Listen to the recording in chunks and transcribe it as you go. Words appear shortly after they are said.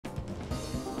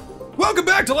Welcome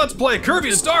back to Let's Play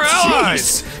Kirby Star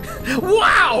Allies!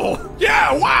 Wow!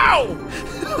 Yeah, wow!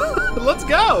 Let's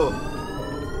go!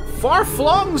 Far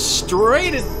flung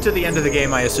straight to the end of the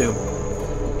game, I assume.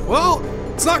 Well,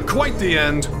 it's not quite the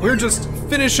end. We're just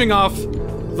finishing off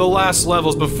the last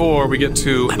levels before we get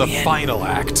to the final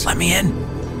act. Let me in.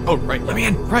 Oh, right. Let me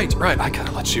in. Right. I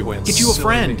gotta let you in. Get you a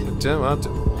friend.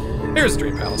 Here's the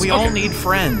Dream Palace. We all need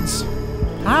friends.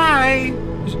 Hi!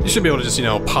 You should be able to just,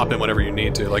 pop in whenever you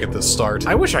need to, like at the start.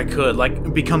 I wish I could,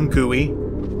 like, become gooey.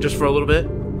 Just for a little bit.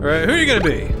 Alright, who are you gonna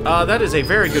be? That is a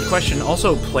very good question.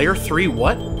 Also, player 3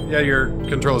 what? Yeah, your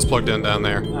controller's plugged in down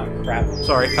there. Oh, crap.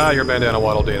 Sorry. You're Bandana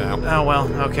Waddle Dee now. Oh,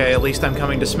 well, okay, at least I'm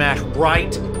coming to Smash,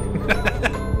 right?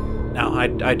 No,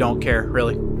 I don't care,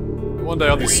 really. One day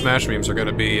all these Smash memes are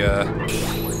gonna be,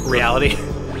 reality.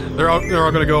 They're all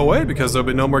gonna go away because there'll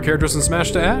be no more characters in Smash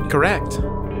to add. Correct.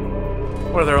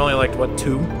 What are there only, like, what,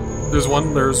 2? There's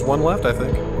one left, I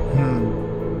think.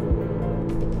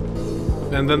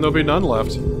 And then there'll be none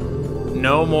left.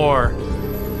 No more.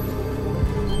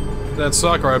 Then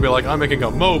Sakurai will be like, I'm making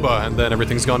a MOBA, and then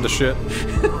everything's gone to shit.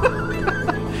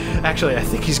 Actually, I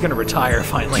think he's gonna retire,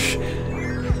 finally.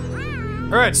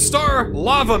 Alright, Star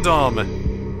Lava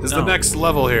Dome is the next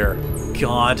level here.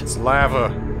 God. It's lava.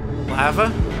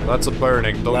 Lava? Lots of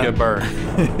burning. Don't get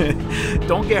burned.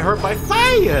 Don't get hurt by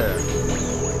fire!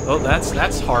 Oh,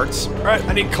 that's hearts. Alright,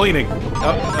 I need cleaning.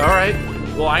 Oh, alright.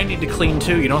 Well, I need to clean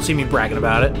too. You don't see me bragging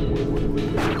about it. I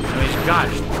mean,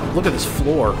 gosh, look at this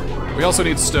floor. We also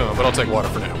need stone, but I'll take water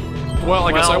for now. Well,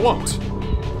 I guess I won't.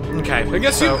 Okay. I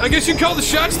guess you call the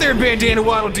shots there, Bandana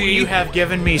Waddle Dee. You have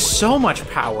given me so much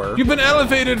power. You've been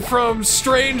elevated from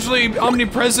strangely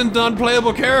omnipresent,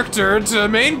 non-playable character to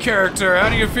main character. How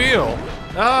do you feel?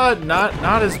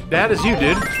 Not as bad as you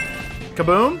did.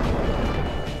 Kaboom?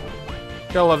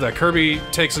 Gotta love that. Kirby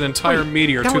takes an entire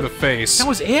meteor to the face. That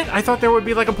was it? I thought there would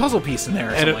be like a puzzle piece in there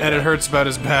or something and it hurts about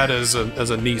as bad as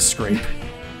a knee scrape.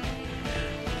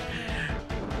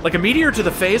 Like a meteor to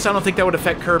the face, I don't think that would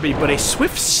affect Kirby, but a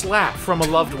swift slap from a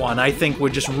loved one, I think,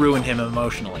 would just ruin him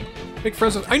emotionally. Big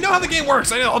friends. I know how the game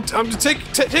works. I know. I'm taking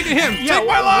him. Yeah, take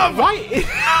my love. Why?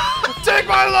 Take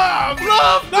my love.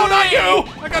 Love. No, not you.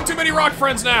 I got too many rock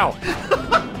friends now.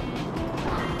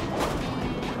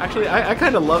 Actually, I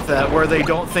kind of love that, where they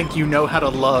don't think you know how to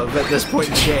love at this point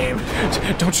in the game.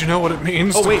 Don't you know what it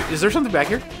means? Oh wait, is there something back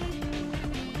here?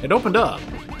 It opened up.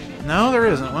 No, there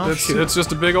isn't. Well, it's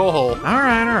just a big old hole.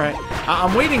 Alright.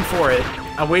 I'm waiting for it.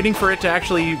 I'm waiting for it to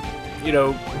actually,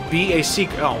 be a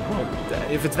secret. Oh,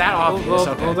 well, if it's that obvious,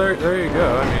 okay. Well, there you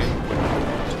go. I mean...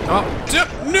 Oh,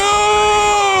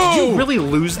 no! Did you really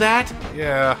lose that?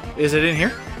 Yeah. Is it in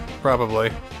here?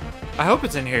 Probably. I hope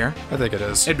it's in here. I think it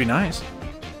is. It'd be nice.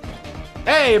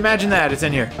 Hey, imagine that. It's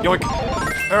in here. Yoink.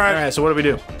 Alright, so what do we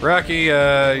do? Rocky,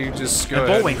 you just go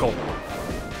ahead. Bullwinkle.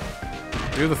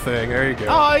 Do the thing. There you go.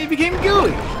 Oh, he became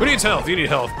gooey. Who needs health? You need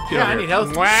health. Get I need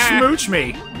health. Smooch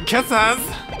me. Kisses.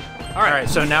 Alright,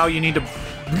 so now you need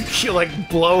to, like,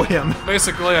 blow him.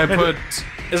 Basically, I put...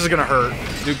 This is gonna hurt.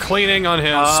 Do cleaning on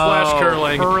him, splash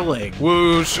curling. Curling.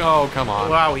 Whoosh. Oh, come on.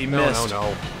 Wow, he missed.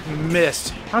 No. He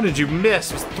missed. How did you miss?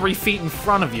 It was 3 feet in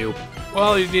front of you.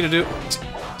 Well, you need to do...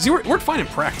 See, we're fine in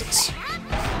practice.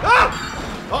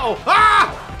 Ah! Uh-oh!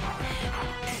 Ah!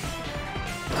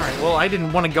 Alright, well, I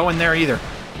didn't want to go in there either.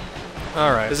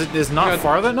 Alright. Is it not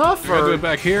far enough? Or do it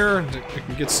back here. We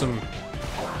can get some...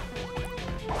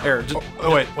 Here,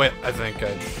 oh, wait. I think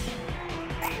I...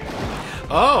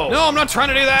 Oh! No, I'm not trying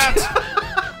to do that!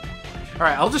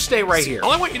 Alright, I'll just stay right here. All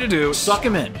I want you to do... Suck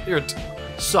him in. Here.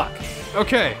 Suck.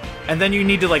 Okay. And then you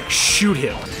need to, like, shoot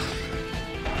him.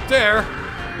 There.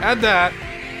 Add that.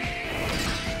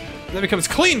 Then becomes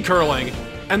clean curling,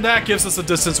 and that gives us the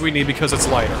distance we need because it's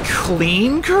lighter.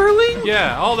 Clean curling?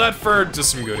 Yeah, all that for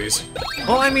just some goodies.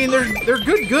 Well, I mean, they're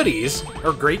good goodies,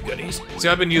 or great goodies. See,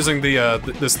 I've been using the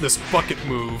this bucket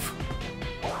move.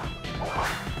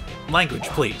 Language,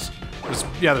 please.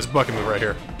 This bucket move right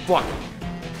here. Bucket.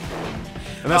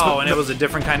 And that's and it was a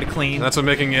different kind of clean. And that's what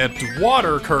making it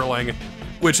water curling,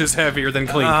 which is heavier than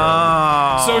clean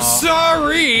curling. So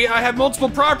sorry, I have multiple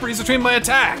properties between my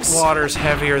attacks. Water's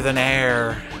heavier than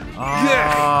air.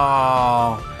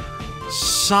 Oh.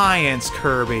 Science,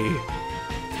 Kirby.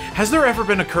 Has there ever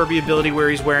been a Kirby ability where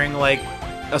he's wearing, like,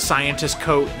 a scientist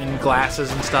coat and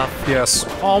glasses and stuff? Yes.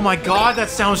 Oh my god, that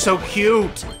sounds so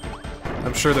cute!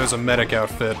 I'm sure there's a medic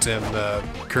outfit in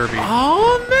Kirby.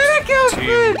 Oh, medic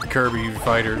outfit! Team Kirby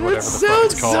Fighter, whatever the fuck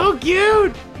it's called. So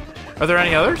cute! Are there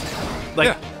any others?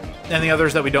 Like, any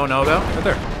others that we don't know about? Right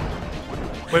there.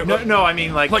 Wait, no, I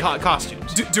mean like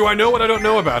costumes. Do I know what I don't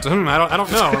know about? I don't know. I'm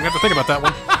gonna have to think about that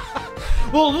one.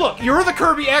 Well, look, you're the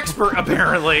Kirby expert,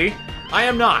 apparently. I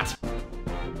am not.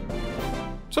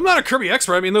 So I'm not a Kirby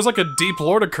expert. I mean, there's like a deep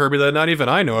lore to Kirby that not even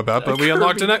I know about, but we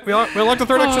unlocked we unlocked the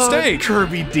third extra stage.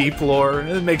 Kirby deep lore.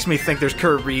 It makes me think there's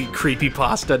Kirby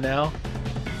creepypasta now.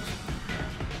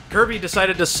 Kirby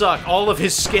decided to suck all of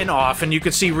his skin off, and you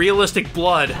could see realistic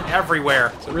blood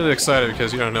everywhere. So I'm really excited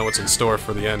because you don't know what's in store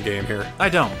for the end game here. I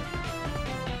don't.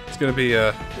 It's gonna be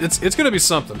it's gonna be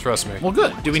something. Trust me. Well,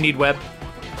 good. Do we need web?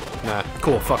 Nah.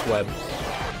 Cool. Fuck web.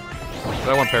 But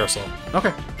I want parasol.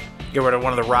 Okay. Get rid of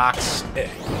one of the rocks.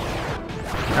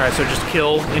 Alright, so just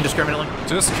kill indiscriminately?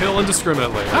 Just kill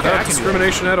indiscriminately. Okay, without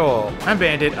discrimination at all. I'm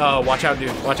Bandit. Oh, watch out,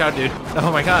 dude. Watch out, dude.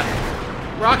 Oh my god.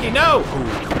 Rocky, no!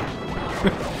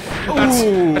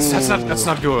 That's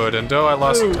not good. And I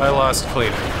lost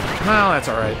clean. Well, that's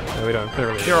alright. No, we don't.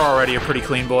 Clearly. You're already a pretty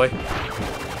clean boy.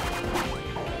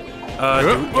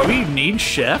 Do we need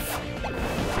Chef?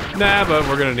 Nah, but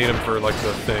we're gonna need him for like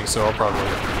the thing, so I'll probably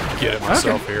get it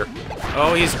myself here.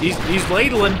 Oh, he's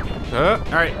ladling.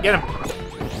 Alright, get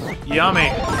him. Yummy.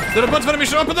 Did a bunch of enemies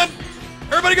show up and then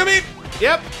everybody go meet?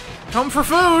 Yep. Come for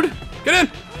food. Get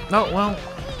in. No, well,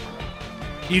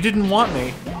 you didn't want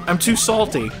me. I'm too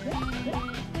salty.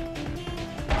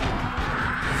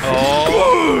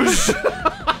 Oh.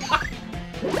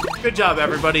 Good job,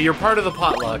 everybody. You're part of the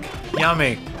potluck.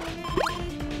 Yummy.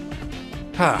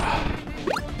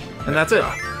 And that's it.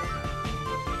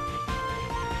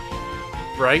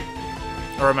 Right?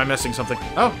 Or am I missing something?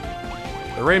 Oh.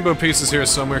 The rainbow piece is here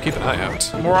somewhere. Keep an eye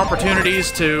out. More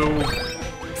opportunities to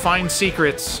find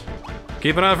secrets.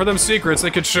 Keep an eye for them secrets. They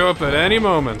could show up at any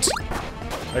moment.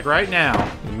 Like right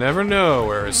now. You never know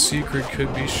where a secret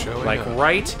could be showing like up. Like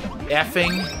right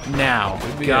effing now.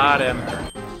 Got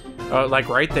anywhere. Him. Like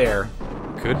right there.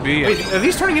 Could be. Wait, are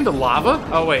these turning into lava?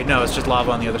 Oh wait, no, it's just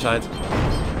lava on the other sides.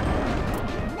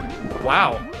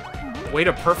 Wow. Way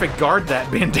to perfect guard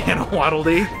that bandana, Waddle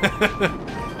Dee.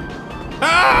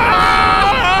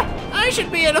 I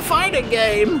should be in a fighting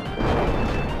game.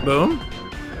 Boom.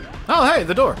 Oh, hey,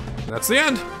 the door. That's the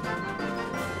end.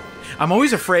 I'm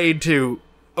always afraid to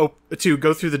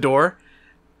go through the door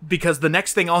because the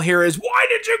next thing I'll hear is, "Why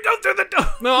did you go through the door?"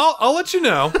 No, I'll let you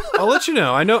know. I'll let you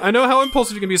know. I know how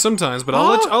impulsive you can be sometimes, but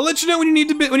I'll let you know when you need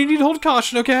to hold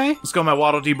caution. Okay. Let's go, my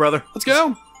Waddle Dee brother. Let's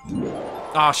go.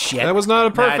 Oh shit. That was not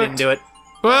a perfect. I didn't do it.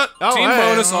 But team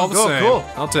bonus all the same. Cool.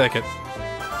 I'll take it.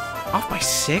 Off by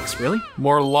 6, really?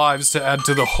 More lives to add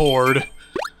to the horde.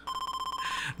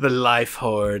 The life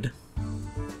horde.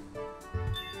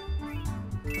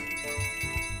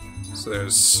 So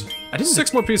there's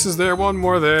 6 more pieces there, 1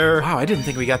 more there. Wow, I didn't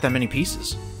think we got that many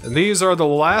pieces. And these are the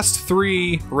last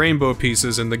 3 rainbow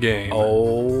pieces in the game.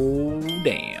 Oh,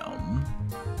 damn.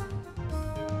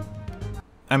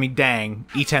 I mean, dang.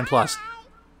 E10 plus.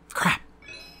 Crap.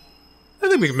 I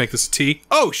think we can make this a T.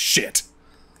 Oh, shit.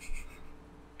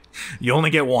 You only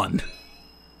get 1.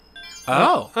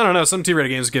 Oh. I don't know, some T-rated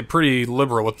games get pretty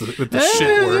liberal with the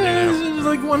shit word, you know.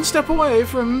 Like 1 step away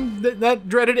from that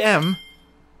dreaded M.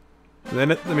 I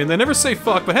mean, they never say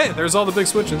fuck, but hey, there's all the big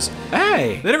switches.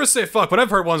 Hey! They never say fuck, but I've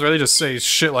heard ones where they just say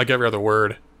shit like every other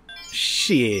word.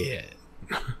 Shit.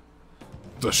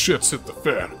 The shit's hit the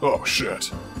fan. Oh,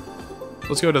 shit.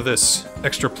 Let's go to this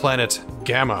extra planet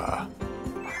Gamma.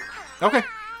 Okay.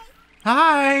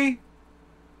 Hi!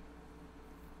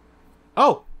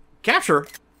 Oh, capture.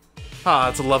 Ah,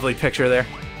 that's a lovely picture there.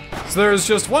 So there's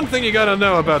just one thing you gotta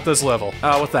know about this level.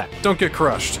 What's that? Don't get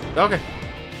crushed. Okay.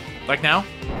 Like now?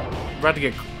 About to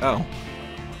get... Oh.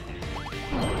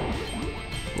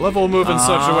 Level will move in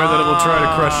such a way that it will try to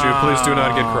crush you. Please do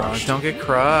not get crushed. Don't get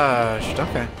crushed.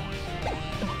 Okay.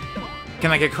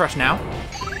 Can I get crushed now?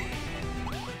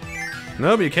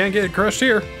 No, but you can't get crushed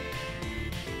here.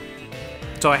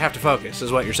 So I have to focus,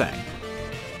 is what you're saying.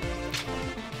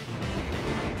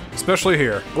 Especially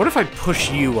here. What if I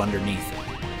push you underneath it?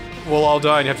 We'll all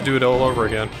die and you have to do it all over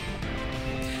again.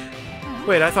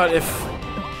 Wait, I thought if...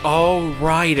 Oh,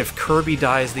 right, if Kirby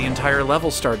dies, the entire level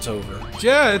starts over.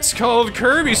 Yeah, it's called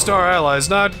Kirby Star Allies,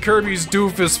 not Kirby's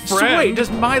doofus friend. So wait,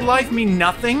 does my life mean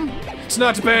nothing? It's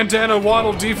not Bandana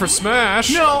Waddle Dee for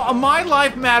Smash. No, my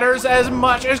life matters as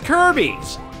much as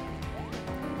Kirby's.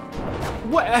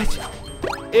 What?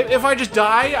 If I just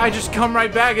die, I just come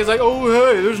right back. It's like, oh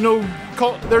hey, there's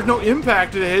no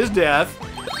impact to his death.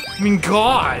 I mean,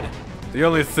 God. The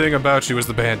only thing about you is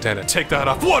the bandana. Take that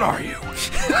off. What are you?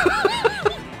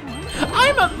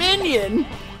 I'm a minion.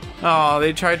 Oh,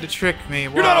 they tried to trick me.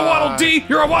 You're not a Waddle Dee.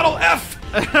 You're a Waddle F.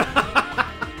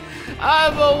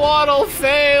 I'm a Waddle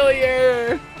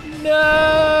failure. No.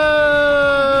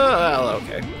 Well,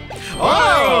 okay.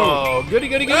 Oh, goody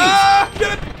goody goody.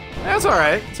 Get it. That's all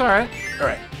right. It's all right.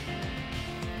 Alright.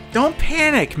 Don't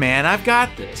panic, man. I've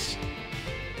got this.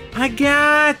 I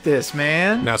got this,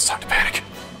 man. Now it's time to panic.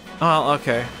 Oh,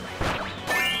 okay.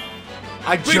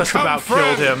 I just about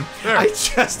killed him. There. I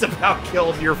just about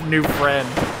killed your new friend.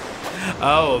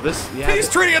 Oh, this... Yeah, He's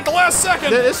treating at the last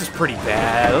second! this is pretty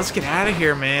bad. Let's get out of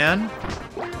here, man.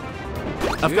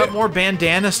 I've got more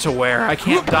bandanas to wear. I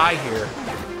can't die here.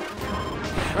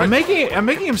 I'm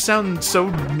making him sound so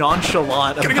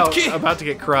nonchalant about to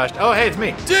get crushed. Oh, hey, it's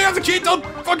me. Do you have the key? Don't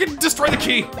fucking destroy the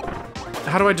key!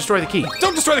 How do I destroy the key?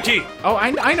 Don't destroy the key! Oh,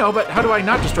 I know, but how do I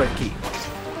not destroy the key?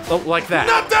 Oh, like that.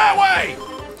 Not that way!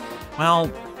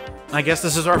 Well, I guess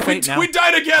this is our fate now. We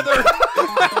die together!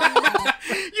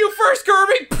 You first,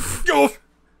 Kirby! Go!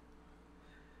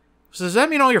 So does that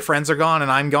mean all your friends are gone and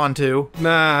I'm gone too?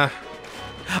 Nah.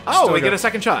 Oh, we get a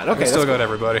second shot. Okay, Still got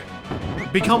everybody.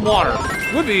 Become water.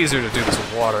 It would be easier to do this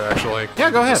with water, actually. Yeah,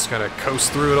 go ahead. Just kind of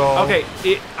coast through it all. Okay,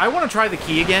 I want to try the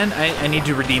key again. I need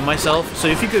to redeem myself. So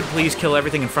if you could please kill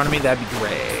everything in front of me, that'd be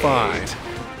great. Fine.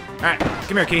 All right,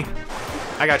 come here, key.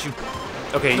 I got you.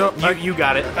 Okay, No, you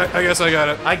got it. I guess I got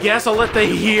it. I guess I'll let the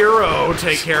hero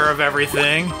take care of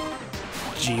everything.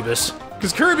 Jeebus.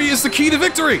 Because Kirby is the key to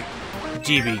victory!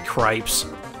 GB cripes.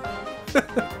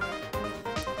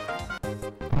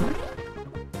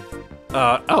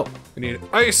 Oh. We need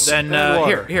ice Then, and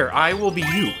water. here, I will be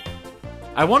you.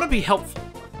 I want to be helpful.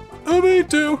 Oh, me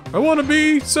too. I want to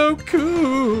be so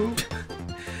cool.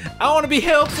 I want to be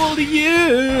helpful to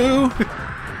you.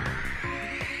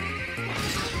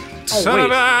 Oh,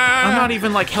 wait. I'm not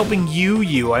even, like, helping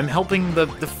you. I'm helping the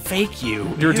fake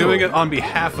you. You're Ew. doing it on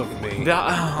behalf of me.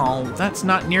 Oh, that's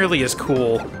not nearly as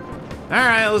cool.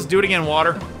 Alright, let's do it again,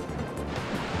 water.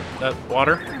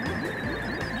 Water?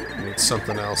 Need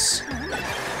something else.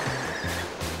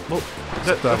 Well,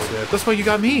 that's why you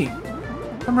got me.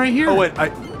 I'm right here. Oh, wait,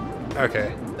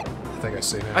 okay. I think I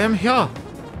see now. I am here.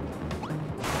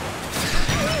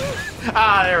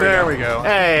 Ah, there we go.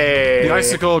 Hey! The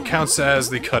icicle counts as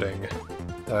the cutting.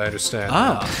 I understand.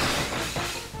 Ah.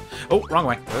 Oh, wrong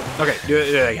way. Okay, do it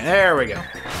again. There we go.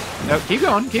 No, keep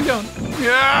going.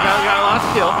 Yeah! Got a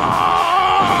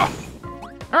lot to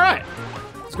kill. Alright.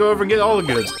 Let's go over and get all the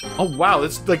goods. Oh, wow,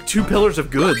 that's like 2 pillars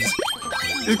of goods.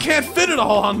 You can't fit it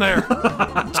all on there!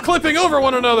 It's clipping over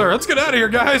one another! Let's get out of here,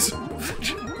 guys!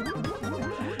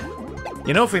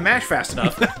 You know, if we mash fast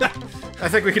enough, I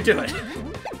think we could do it.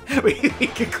 We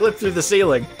could clip through the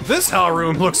ceiling. This hell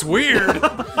room looks weird!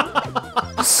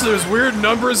 There's weird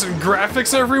numbers and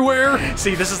graphics everywhere.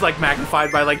 See, this is like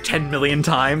magnified by like 10 million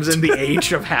times in the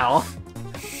H of HAL.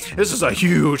 This is a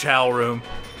huge HAL room.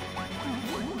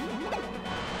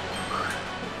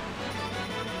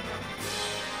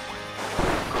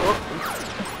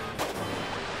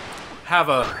 Have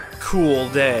a cool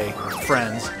day,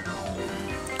 friends.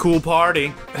 Cool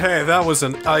party. Hey, that was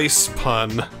an ice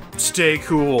pun. Stay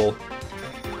cool.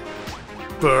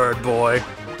 Bird boy.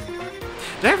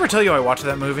 Did I ever tell you I watched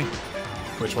that movie?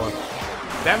 Which one?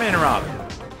 Batman and Robin.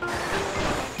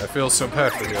 I feel so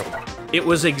bad for you. It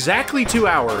was exactly 2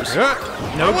 hours. Yeah.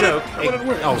 No joke.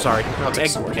 Oh, sorry. I'll take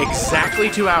some more. Exactly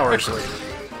 2 hours. Actually.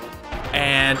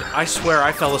 And I swear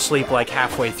I fell asleep like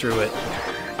halfway through it.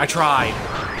 I tried.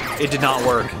 It did not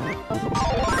work.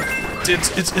 It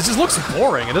just looks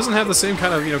boring. It doesn't have the same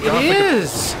kind of, you know, It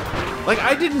is! Like,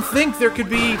 I didn't think there could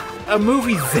be a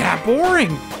movie that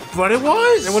boring, but it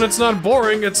was! And when it's not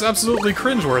boring, it's absolutely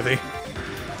cringeworthy.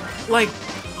 Like,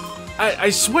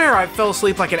 I swear I fell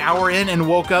asleep like an hour in and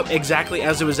woke up exactly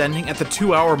as it was ending at the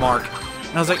 2-hour mark.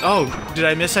 And I was like, oh, did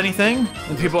I miss anything?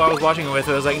 And people I was watching it with,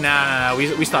 I was like, nah,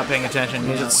 we stopped paying attention.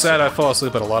 You know? It's sad I fall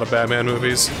asleep at a lot of Batman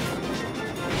movies.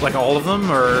 Like all of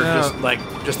them, or Yeah.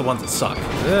 just the ones that suck?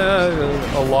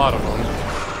 Yeah, a lot of them.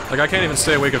 Like, I can't even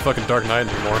stay awake at fucking Dark Knight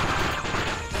anymore.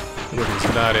 Movie's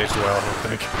not aged well, I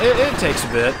don't think. It takes a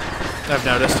bit, I've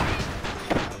noticed.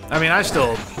 I mean, I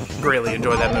still greatly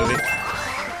enjoy that movie.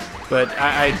 But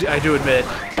I do admit,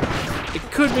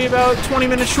 it could be about 20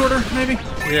 minutes shorter, maybe?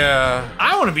 Yeah.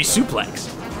 I want to be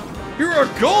Suplex. You're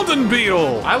a golden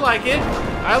beetle! I like it.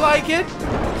 I like it.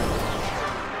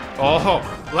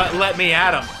 Oh, let me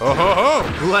at him. Oh ho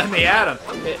ho! Let me at him.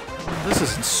 This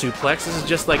isn't Suplex, this is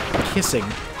just like kissing.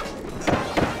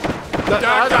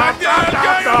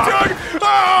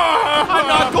 I'm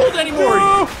not gold anymore,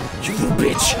 you little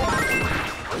bitch.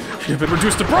 You've been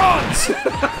reduced to bronze!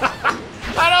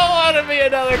 I don't want to be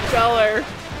another color.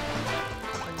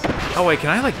 Oh wait, can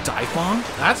I like dive bomb?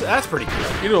 That's pretty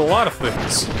cool. You do a lot of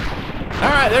things. All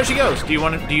right, there she goes. Do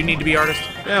you need to be artist?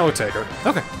 Yeah, we'll take her.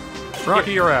 Okay.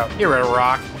 Rocky, you're out. You're a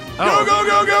rock. Oh,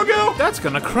 Go, go! that's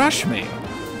gonna crush me.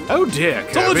 Oh dear,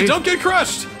 Told Kirby. you, don't get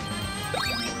crushed!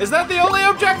 Is that the only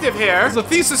objective here? It's the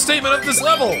thesis statement of this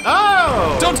level.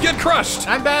 Oh! Don't get crushed.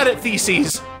 I'm bad at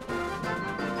theses.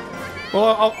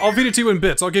 Well, I'll feed it to you in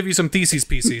bits. I'll give you some theses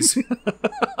pieces.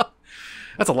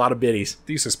 That's a lot of biddies.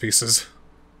 Thesis pieces.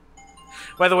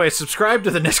 By the way, subscribe to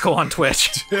TheNSCL on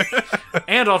Twitch.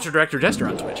 And Ultra Director Jester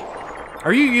on Twitch.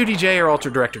 Are you UDJ or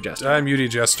Ultra Director Jester? I'm UD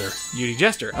Jester. UD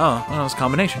Jester. Oh, well, it's a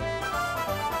combination.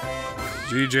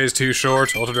 UDJ's too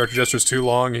short, Ultra Director Jester's too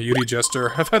long, UD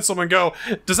Jester. I've had someone go,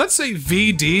 does that say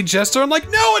VD Jester? I'm like,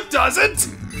 no it doesn't!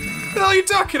 What the hell are you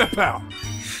talking about?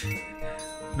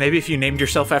 Maybe if you named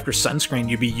yourself after sunscreen,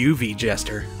 you'd be UV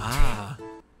Jester. Ah.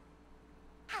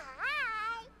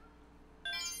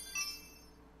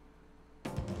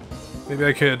 Maybe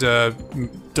I could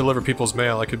deliver people's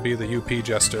mail. I could be the UP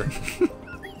Jester.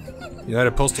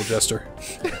 United Postal Jester.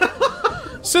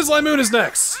 Sizzly Moon is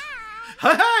next!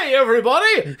 Hey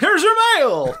everybody! Here's your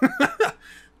mail!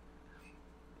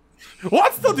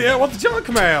 What's the deal with junk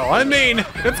mail? I mean,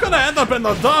 it's gonna end up in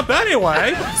the dump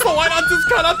anyway, so why not just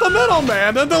cut out the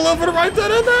middleman and deliver it right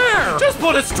then and there? Just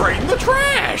put it straight in the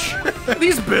trash!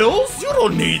 These bills? You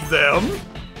don't need them!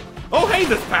 Oh hey,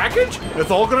 this package?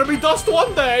 It's all gonna be dust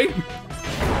one day!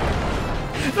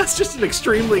 That's just an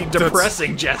extremely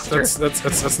depressing gesture.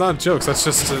 That's not jokes, that's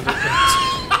just a...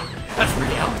 That's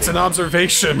reality. It's an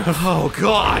observation. Oh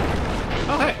god!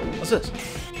 Oh hey, what's this?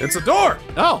 It's a door!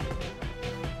 Oh.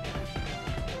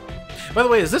 By the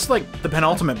way, is this like the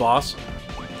penultimate boss?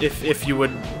 If you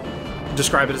would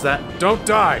describe it as that? Don't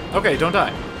die. Okay, don't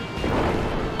die.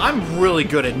 I'm really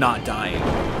good at not dying.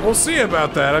 We'll see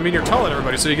about that. I mean, you're taller than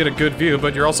everybody, so you get a good view,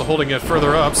 but you're also holding it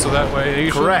further up, so that way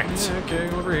you Correct. Should... Okay,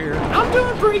 over here. I'm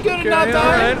doing pretty good at not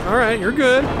dying. Alright, you're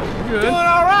good. You're good. Doing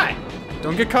alright.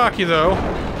 Don't get cocky, though.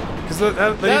 Because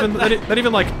that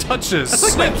even, like, touches.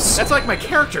 That's like my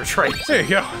character trait. There you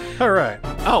go. Alright.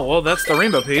 Oh, well, that's the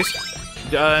rainbow piece.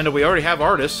 And we already have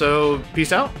artists, so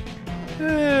peace out.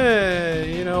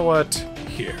 You know what?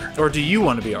 Here. Or do you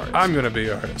want to be artist? I'm gonna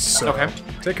be artist, so... Okay.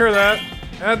 Take care of that.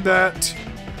 Add that.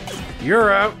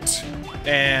 You're out.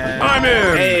 And... I'm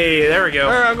in! Hey, there we go.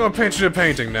 Alright, I'm gonna paint you a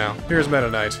painting now. Here's Meta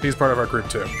Knight. He's part of our group,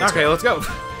 too. Let's go.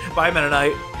 Bye, Meta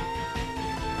Knight.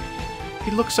 He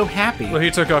looks so happy. Well,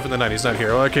 he took off in the night. He's not here.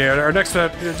 Okay, our next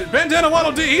Bandana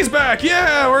Waddle Dee, he's back!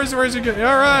 Yeah! Where's he going?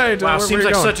 Alright! Wow, where seems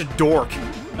like going? such a dork.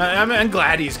 I'm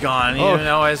glad he's gone, you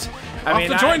know, as... I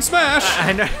mean, to join Smash!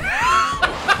 I know.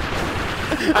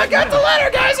 I got the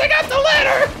letter, guys! I got the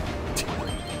letter!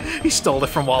 He stole it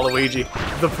from Waluigi.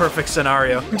 The perfect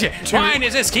scenario. Why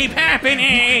does this keep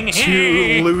happening?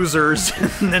 Two losers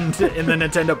in the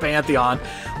Nintendo Pantheon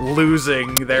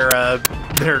losing their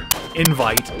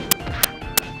invite.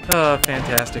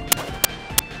 Fantastic.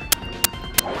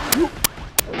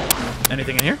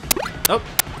 Anything in here? Oh,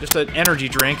 just an energy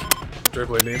drink.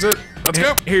 Dribbly needs it. Let's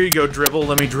go! Here you go, Dribble.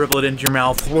 Let me dribble it into your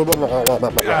mouth.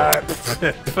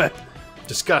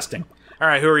 Disgusting.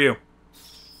 Alright, who are you?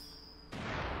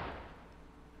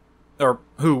 Or,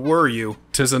 who were you?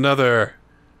 'Tis another...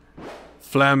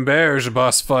 Flamberge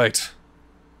boss fight.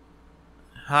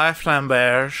 Hi,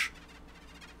 Flamberge.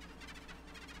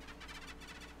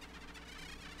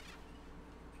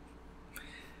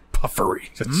 Puffery.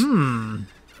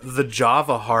 The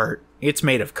Java Heart. It's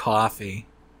made of coffee.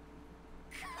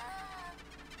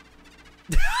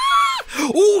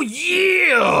 Oh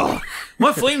yeah!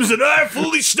 My flames and I are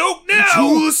fully stoked now! So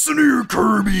listen here,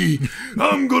 Kirby.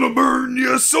 I'm gonna burn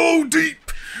you so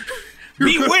deep.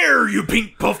 Beware, you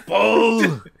pink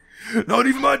puffball! Not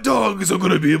even my dogs are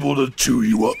gonna be able to chew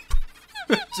you up.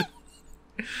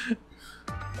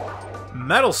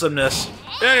 Meddlesomeness.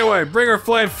 Anyway, bring her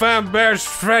flame, Flamberge,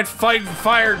 fight,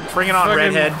 fire. Bring it on,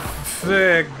 fucking redhead.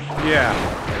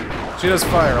 Yeah. She does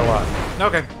fire a lot.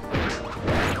 Okay.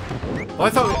 Well, I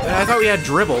thought we had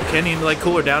Dribble. Can you, like,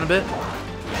 cool her down a bit?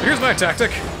 Here's my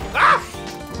tactic. Ah!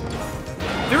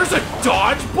 There's a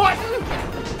dodge button?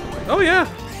 Oh, yeah.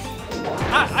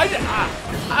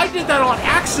 I did that on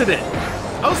accident.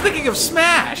 I was thinking of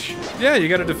Smash. Yeah, you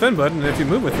got a defend button, and if you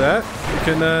move with that, you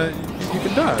can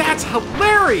dodge. That's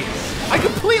hilarious. I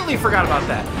completely forgot about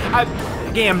that. I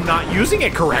am not using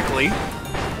it correctly.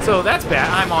 So that's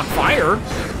bad. I'm on fire.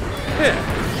 Yeah.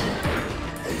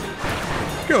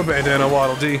 Go, Bandana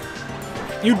Waddle Dee.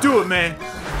 You do it, man.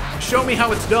 Show me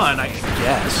how it's done, I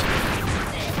guess.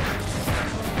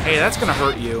 Hey, that's gonna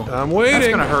hurt you. I'm waiting.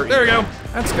 That's gonna hurt you. There we go.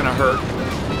 That's gonna hurt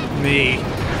me.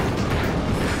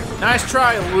 Nice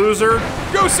try, loser.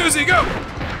 Go, Susie, go!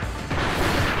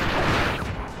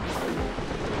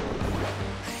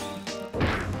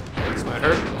 This might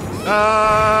hurt.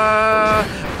 Oh!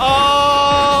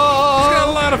 He's got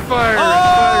a lot of fire.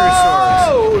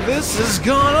 Oh, this is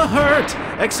gonna hurt.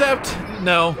 Except,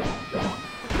 no.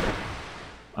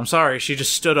 I'm sorry, she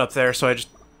just stood up there, so I just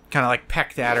kind of like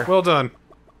pecked at her. Well done.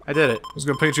 I did it. I was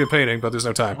gonna paint you a painting, but there's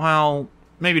no time. Well,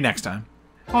 maybe next time.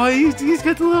 Oh, he's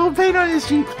got the little paint on his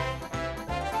cheek.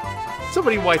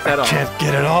 Somebody wipe that off. Can't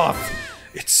get it off.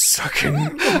 It's sucking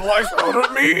the life out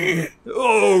of me.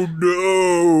 Oh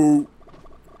no!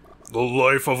 The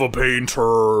life of a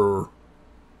painter.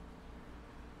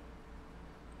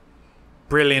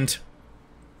 Brilliant.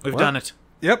 We've done it.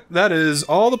 Yep, that is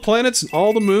all the planets and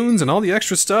all the moons and all the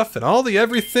extra stuff and all the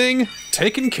everything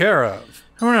taken care of.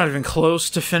 We're not even close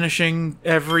to finishing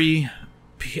every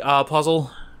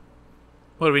puzzle.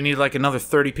 What, do we need like another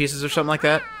 30 pieces or something like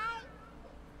that?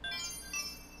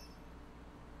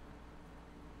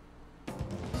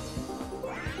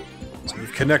 So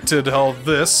we've connected all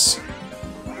this,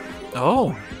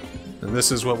 Oh. and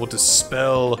this is what will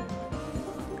dispel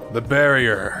the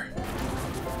barrier.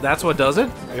 That's what does it?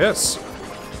 Yes.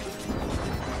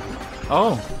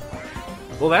 Oh.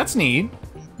 Well, that's neat.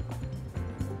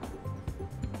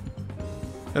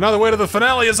 And now the way to the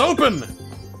finale is open!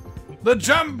 The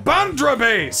Jambastra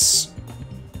base!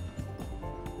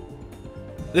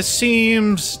 This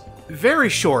seems very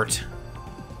short.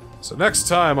 So next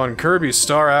time on Kirby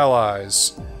Star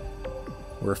Allies,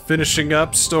 we're finishing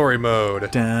up story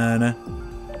mode Dun,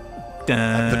 dun,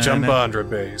 at the Jambastra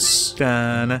base.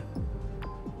 Dun.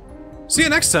 See you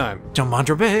next time!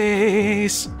 Jambastra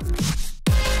base.